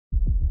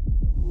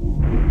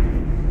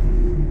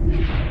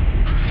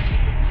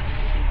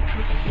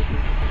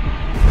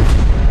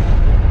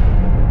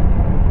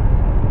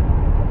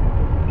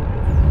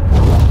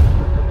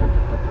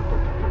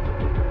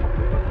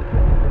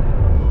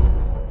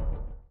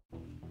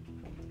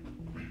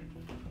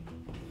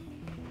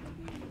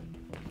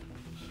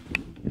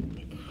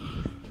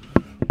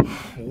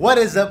What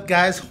is up,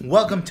 guys?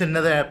 Welcome to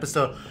another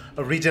episode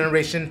of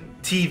Regeneration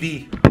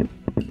TV.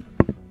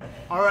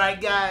 Alright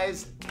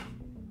guys,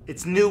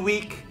 it's new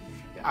week.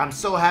 I'm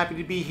so happy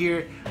to be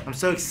here. I'm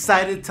so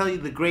excited to tell you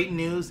the great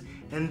news,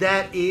 and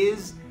that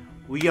is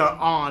we are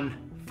on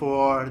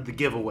for the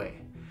giveaway.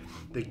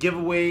 The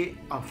giveaway,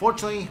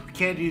 unfortunately, we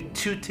can't do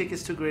 2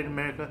 tickets to Great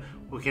America.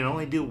 We can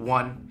only do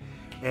 1,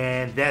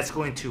 and that's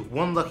going to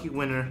one lucky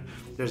winner.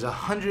 There's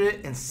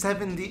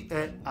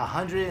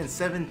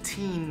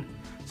 117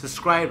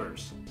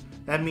 subscribers.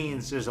 That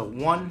means there's a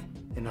 1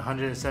 in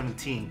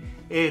 117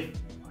 if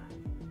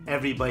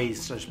everybody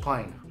starts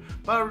playing.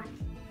 But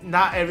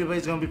not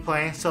everybody's going to be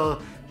playing,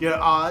 so your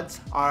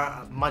odds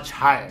are much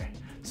higher.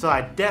 So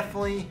I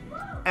definitely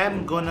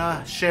am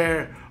gonna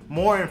share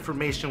more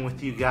information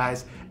with you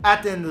guys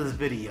at the end of this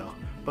video.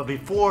 But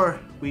before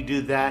we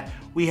do that,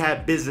 we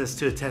have business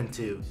to attend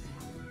to.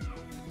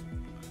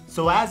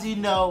 So as you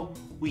know,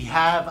 we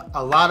have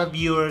a lot of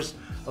viewers,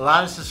 a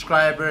lot of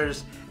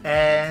subscribers,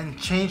 and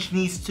change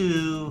needs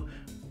to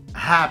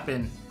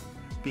happen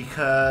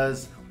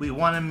because we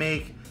want to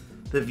make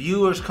the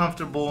viewers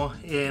comfortable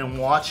in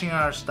watching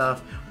our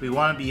stuff. We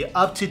want to be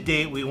up to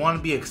date. We want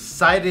to be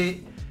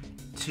excited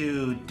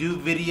to do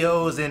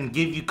videos and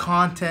give you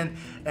content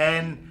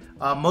and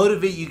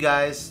motivate you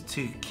guys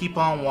to keep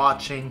on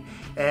watching.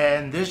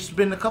 And there's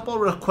been a couple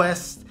of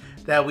requests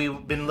that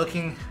we've been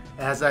looking,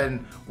 as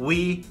in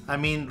I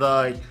mean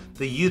the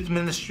youth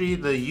ministry,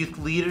 the youth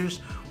leaders,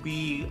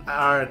 we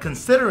are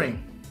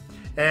considering,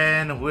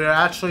 and we're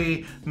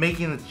actually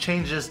making the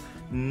changes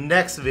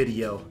next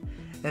video.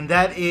 And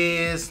that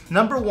is,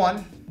 number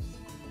 1,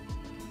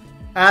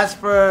 as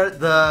for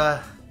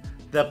the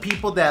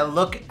people that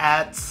look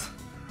at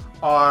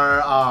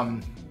our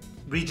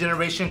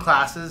regeneration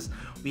classes,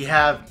 we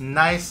have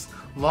nice,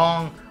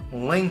 long,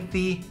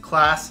 lengthy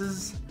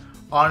classes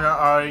on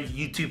our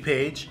YouTube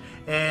page,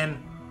 and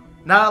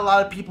not a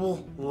lot of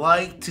people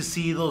like to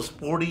see those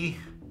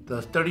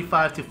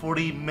 35 to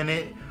 40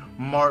 minute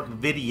mark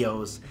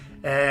videos,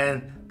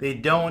 and they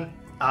don't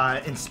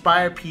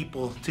inspire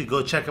people to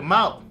go check them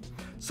out.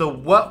 So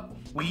what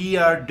we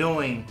are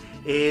doing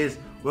is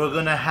we're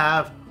gonna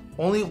have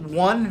only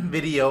 1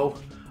 video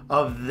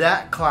of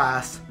that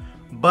class,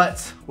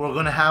 but we're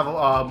gonna have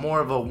more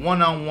of a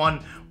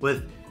one-on-one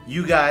with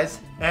you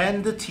guys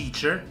and the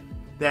teacher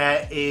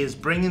that is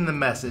bringing the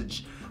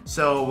message.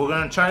 So we're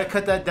gonna try to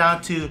cut that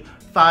down to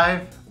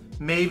 5,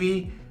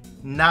 maybe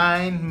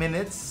 9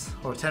 minutes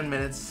or 10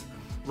 minutes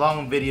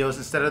long videos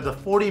instead of the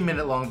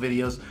 40-minute long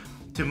videos,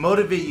 to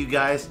motivate you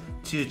guys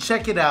to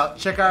check it out,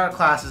 check out our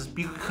classes,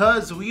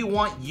 because we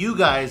want you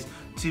guys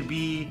to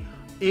be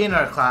in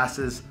our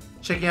classes,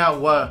 checking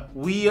out what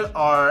we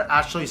are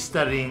actually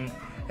studying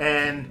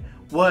and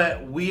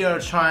what we are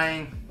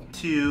trying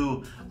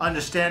to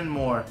understand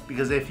more.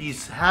 Because if you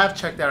have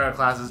checked out our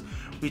classes,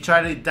 we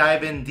try to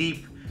dive in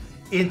deep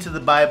into the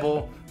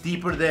Bible,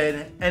 deeper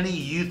than any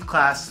youth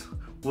class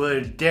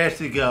would dare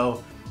to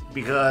go,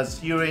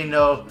 because you already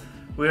know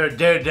we're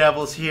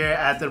daredevils here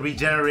at the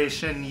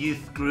Regeneration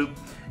Youth Group,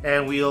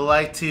 and we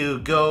like to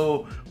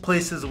go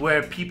places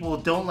where people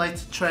don't like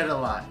to tread a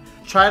lot.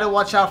 Try to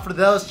watch out for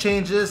those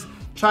changes.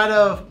 Try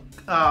to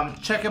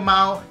check them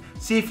out,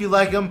 see if you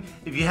like them.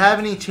 If you have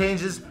any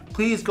changes,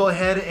 please go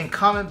ahead and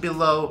comment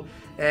below,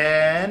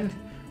 and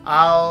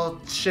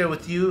I'll share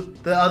with you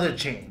the other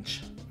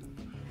change.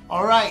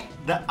 Alright,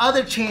 the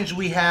other change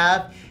we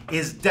have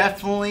is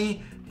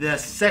definitely the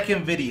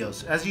second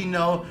videos. As you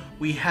know,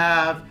 we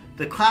have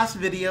the class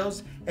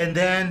videos and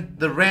then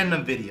the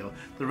random video.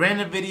 The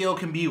random video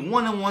can be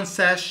one-on-one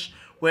sesh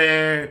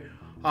where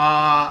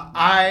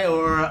I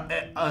or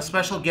a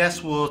special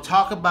guest will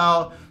talk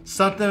about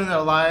something in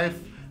their life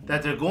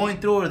that they're going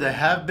through or they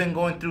have been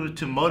going through,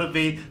 to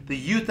motivate the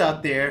youth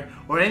out there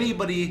or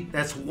anybody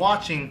that's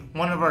watching,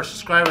 one of our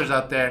subscribers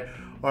out there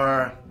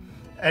or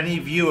any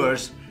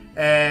viewers,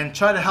 and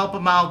try to help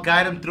them out,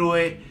 guide them through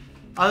it.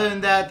 Other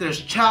than that,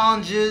 there's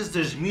challenges,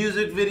 there's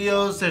music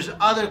videos, there's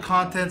other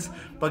contents,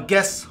 but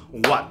guess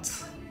what?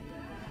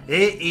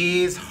 It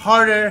is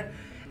harder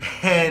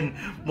and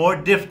more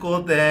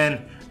difficult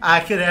than I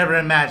could ever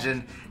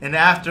imagine. And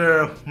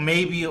after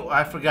maybe,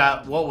 I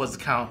forgot what was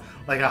the count,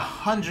 like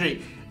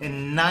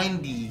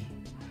 190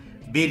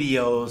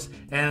 videos,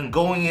 and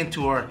going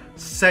into our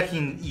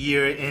second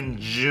year in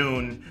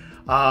June,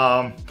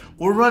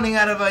 we're running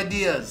out of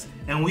ideas,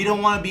 and we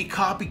don't want to be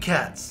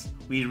copycats.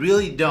 We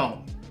really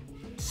don't.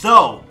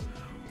 So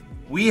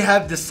we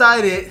have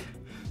decided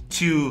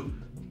to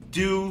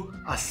do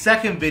a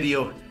second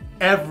video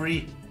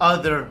every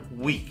other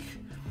week.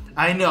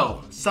 I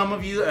know some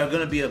of you are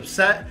going to be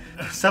upset.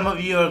 Some of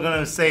you are going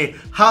to say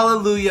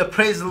hallelujah,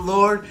 praise the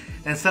Lord,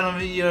 and some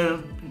of you are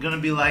going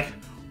to be like,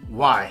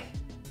 why?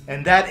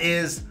 And that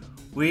is,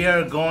 we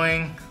are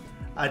going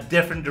a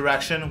different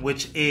direction,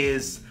 which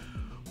is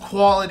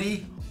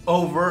quality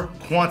over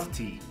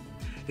quantity.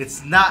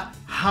 It's not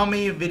how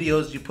many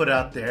videos you put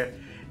out there,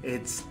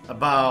 it's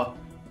about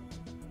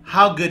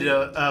how good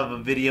of a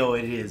video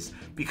it is,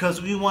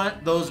 because we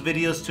want those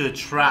videos to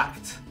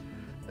attract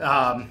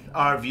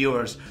our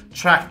viewers,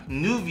 attract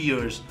new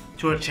viewers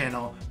to our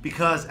channel,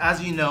 because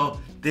as you know,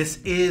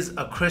 this is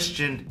a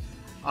Christian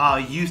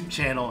youth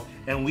channel,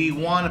 and we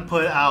want to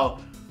put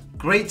out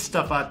great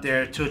stuff out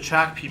there to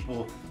attract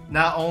people,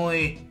 not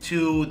only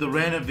to the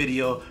random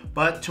video,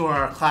 but to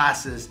our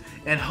classes,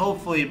 and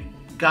hopefully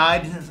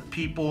guide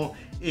people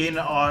in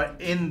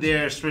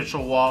their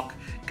spiritual walk,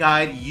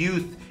 guide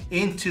youth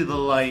into the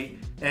light.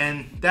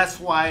 And that's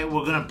why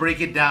we're gonna break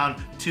it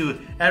down to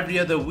every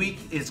other week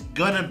is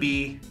gonna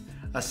be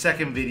a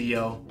second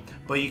video,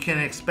 but you can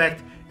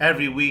expect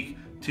every week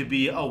to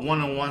be a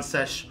one-on-one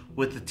session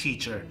with the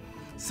teacher.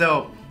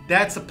 So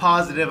that's a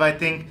positive, I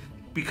think,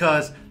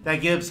 because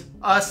that gives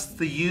us,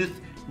 the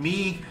youth,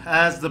 me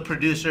as the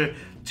producer,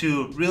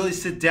 to really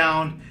sit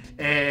down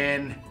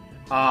and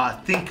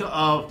think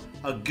of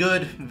a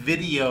good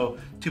video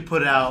to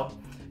put out.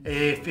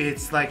 If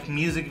it's like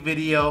music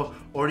video,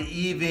 or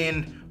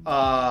even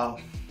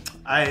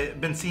I've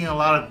been seeing a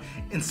lot of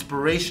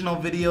inspirational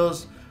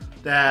videos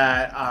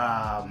that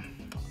are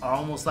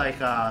almost like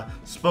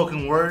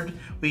spoken word.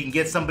 We can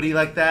get somebody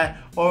like that,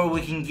 or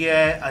we can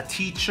get a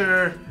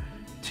teacher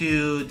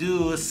to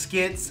do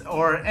skits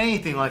or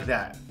anything like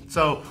that.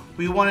 So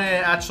we want to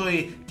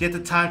actually get the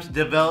time to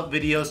develop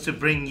videos to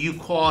bring you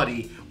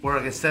quality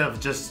work instead of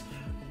just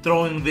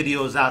throwing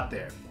videos out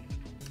there.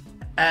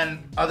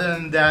 And other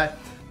than that,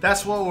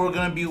 that's what we're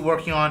going to be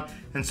working on.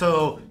 And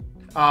so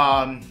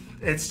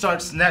it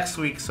starts next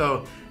week,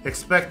 so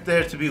expect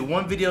there to be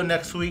one video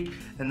next week,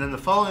 and then the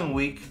following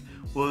week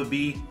will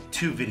be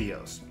 2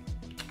 videos.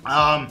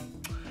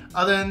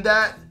 Other than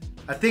that,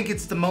 I think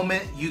it's the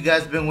moment you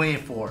guys been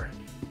waiting for.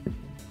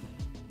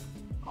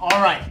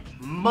 Alright,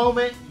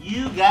 moment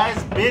you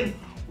guys been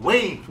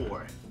waiting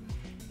for,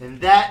 and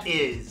that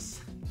is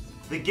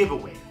the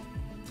giveaway.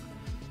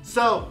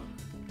 So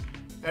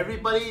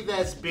everybody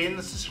that's been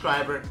a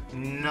subscriber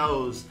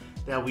knows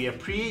that we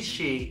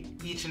appreciate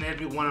each and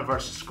every one of our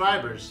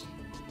subscribers,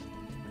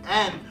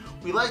 and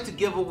we like to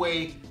give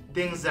away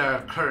things that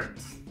are current.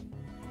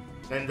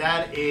 And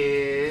that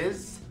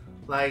is,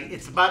 like,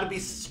 it's about to be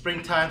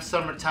springtime,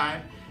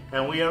 summertime,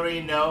 and we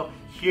already know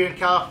here in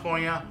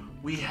California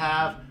we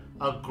have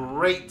a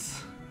great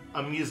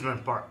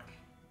amusement park.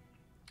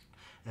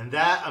 And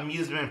that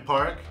amusement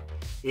park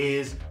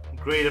is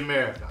Great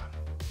America.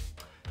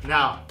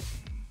 Now,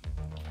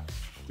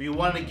 we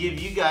want to give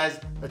you guys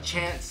a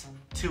chance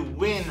to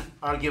win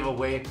our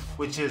giveaway,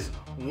 which is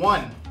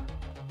one,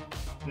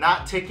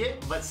 not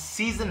ticket, but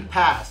season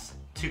pass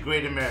to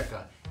Great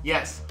America.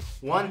 Yes,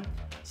 one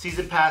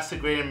season pass to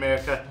Great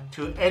America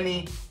to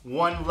any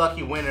one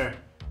lucky winner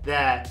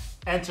that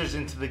enters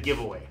into the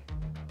giveaway.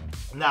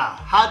 Now,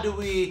 how do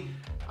we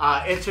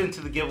enter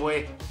into the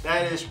giveaway?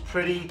 That is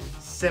pretty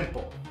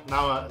simple.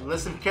 Now,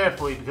 listen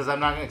carefully, because I'm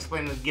not going to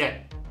explain it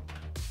again.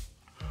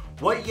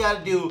 What you got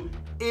to do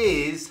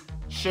is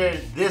share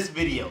this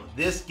video,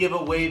 this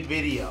giveaway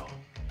video,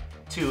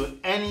 to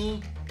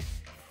any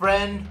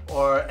friend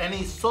or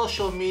any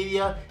social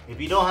media. If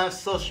you don't have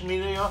social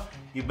media,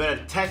 you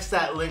better text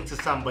that link to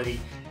somebody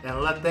and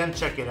let them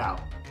check it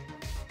out.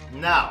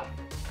 Now,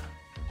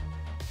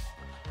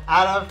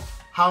 out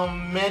of how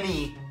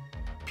many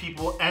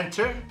people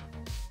enter,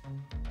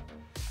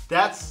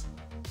 that's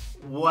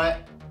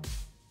what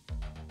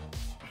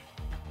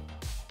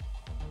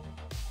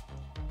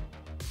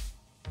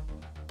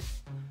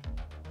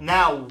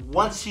now,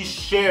 once you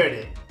shared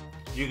it,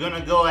 you're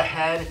gonna go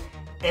ahead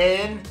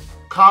and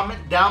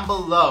comment down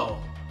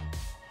below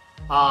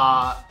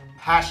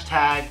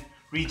hashtag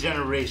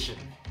Regeneration.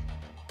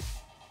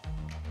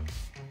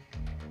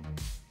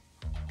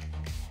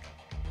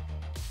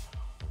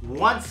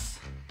 Once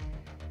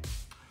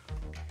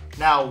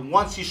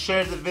you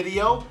share the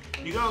video,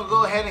 you're gonna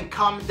go ahead and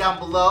comment down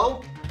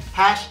below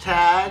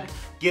hashtag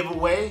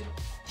giveaway,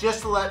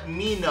 just to let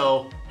me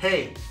know,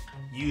 hey,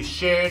 you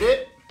shared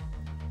it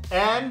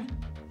and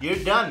you're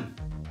done.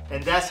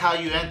 And that's how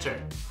you enter.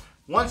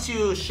 Once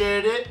you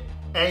shared it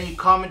and you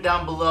comment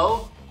down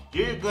below,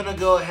 you're gonna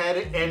go ahead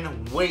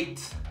and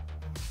wait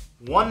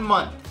 1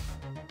 month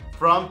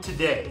from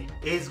today.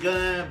 It's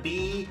gonna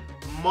be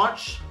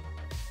March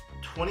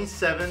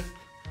 27th,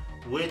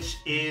 which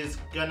is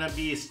gonna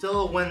be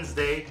still a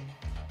Wednesday.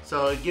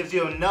 So it gives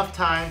you enough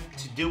time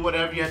to do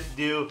whatever you have to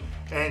do,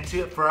 and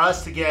for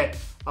us to get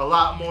a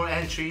lot more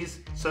entries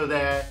so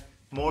that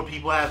more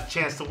people have a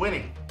chance to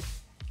winning.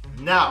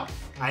 Now,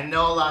 I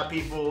know a lot of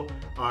people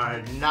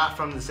are not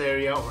from this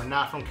area or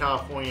not from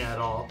California at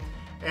all,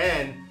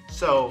 and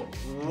so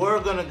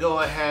we're gonna go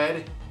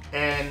ahead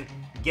and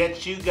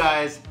get you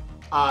guys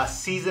a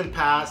season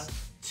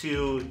pass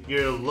to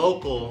your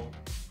local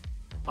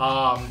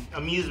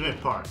amusement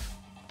park.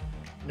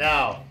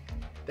 Now,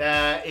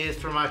 that is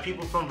for my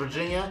people from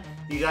Virginia.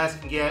 You guys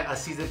can get a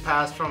season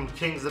pass from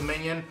Kings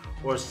Dominion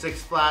or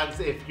Six Flags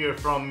if you're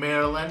from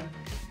Maryland.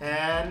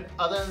 And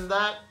other than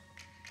that,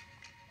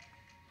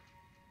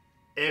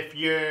 if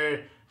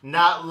you're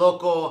not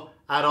local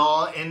at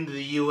all in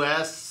the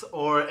US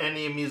or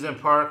any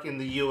amusement park in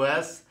the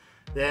US,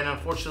 then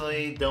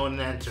unfortunately don't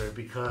enter,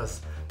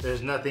 because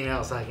there's nothing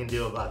else I can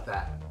do about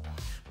that.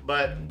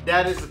 But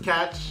that is the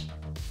catch,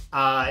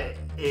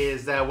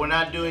 is that we're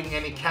not doing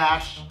any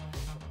cash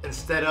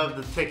instead of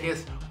the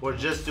tickets. We're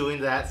just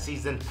doing that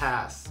season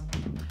pass.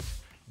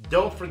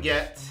 Don't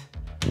forget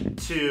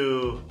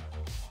to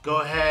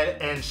go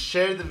ahead and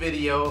share the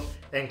video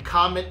and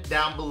comment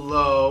down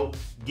below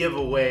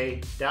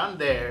giveaway down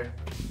there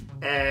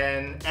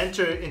and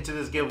enter into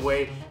this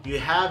giveaway. You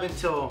have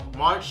until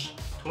March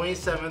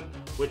 27th,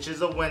 which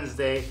is a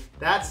Wednesday.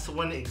 That's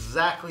when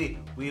exactly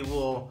we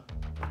will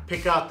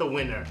pick out the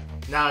winner.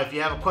 Now, if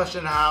you have a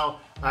question how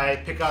I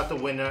pick out the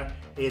winner,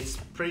 it's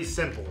pretty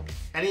simple.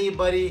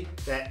 Anybody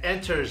that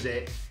enters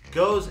it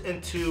goes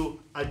into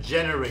a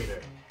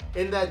generator.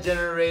 In that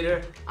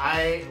generator,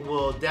 I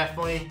will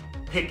definitely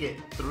pick it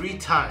 3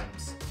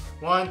 times.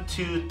 1,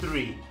 2,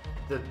 3.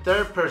 The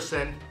third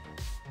person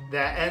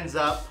that ends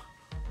up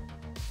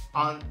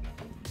on...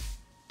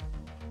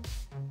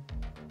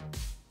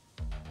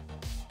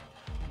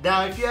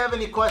 Now, if you have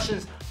any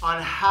questions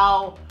on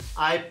how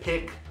I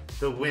pick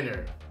the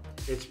winner,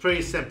 it's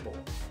pretty simple.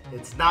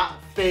 It's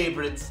not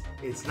favorites,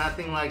 it's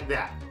nothing like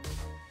that.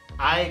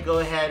 I go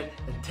ahead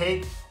and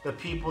take the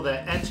people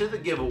that enter the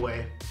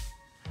giveaway,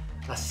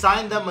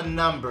 assign them a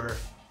number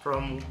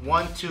from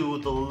 1 to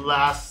the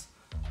last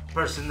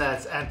person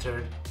that's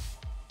entered,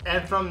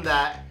 and from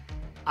that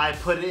I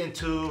put it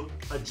into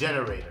a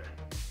generator.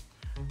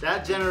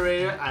 That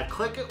generator, I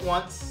click it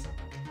once,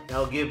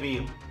 that'll give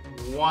me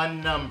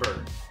one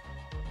number.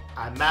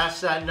 I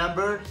match that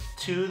number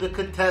to the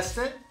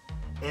contestant,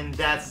 and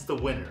that's the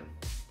winner.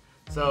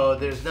 So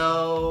there's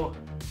no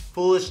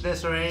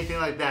foolishness or anything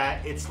like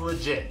that. It's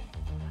legit.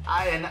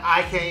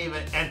 I can't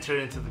even enter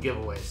into the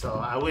giveaway, so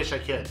I wish I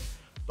could.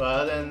 But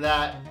other than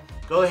that,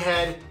 go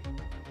ahead,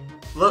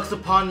 looks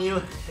upon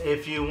you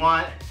if you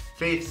want,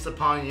 faiths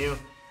upon you,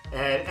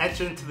 and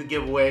enter into the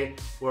giveaway.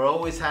 We're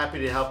always happy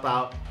to help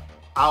out.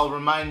 I'll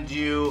remind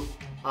you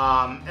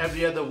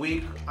every other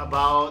week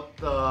about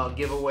the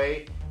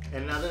giveaway.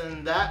 And other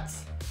than that,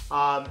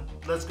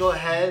 let's go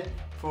ahead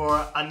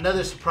for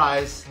another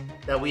surprise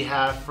that we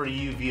have for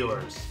you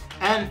viewers.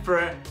 And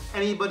for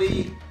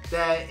anybody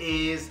that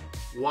is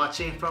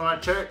watching from our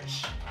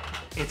church,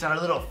 it's our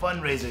little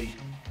fundraiser.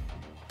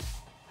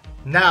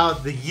 Now,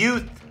 the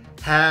youth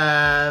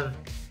have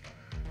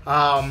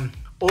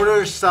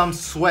ordered some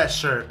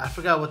sweatshirt. I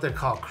forgot what they're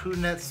called, crew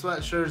neck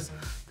sweatshirts.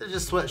 They're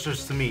just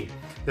sweatshirts to me.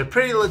 They're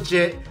pretty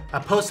legit. I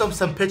post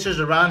some pictures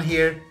around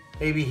here,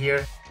 maybe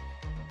here.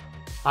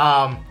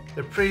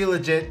 They're pretty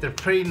legit, they're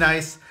pretty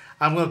nice.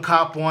 I'm gonna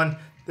cop one.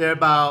 They're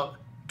about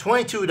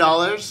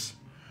 $22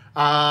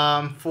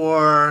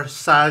 for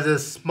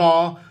sizes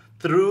small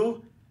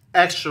through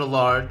extra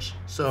large.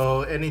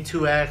 So any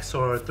 2X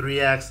or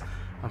 3X.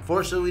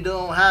 Unfortunately, we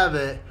don't have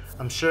it.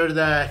 I'm sure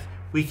that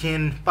we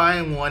can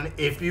find one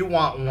if you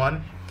want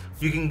one.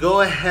 You can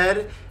go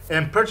ahead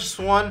and purchase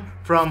one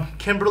from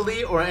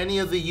Kimberly or any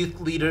of the youth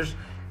leaders,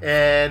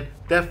 and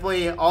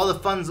definitely all the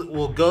funds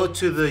will go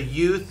to the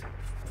youth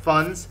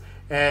funds,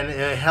 and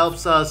it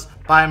helps us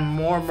buy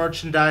more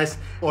merchandise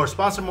or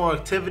sponsor more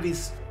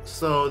activities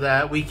so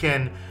that we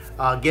can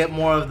get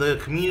more of the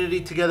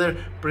community together,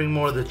 bring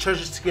more of the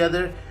churches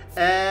together.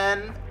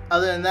 And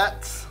other than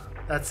that,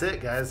 that's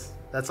it, guys.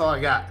 That's all I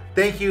got.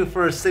 Thank you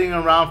for sitting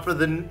around for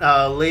the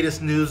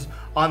latest news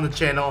on the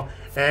channel,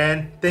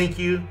 and thank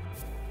you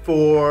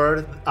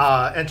for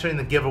entering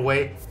the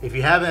giveaway. If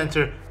you haven't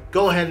entered,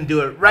 go ahead and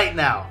do it right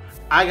now.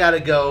 I gotta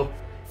go.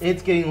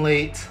 It's getting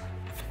late,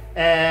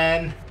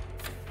 and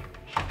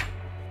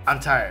I'm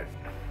tired.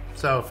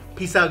 So,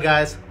 peace out,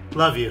 guys.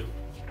 Love you.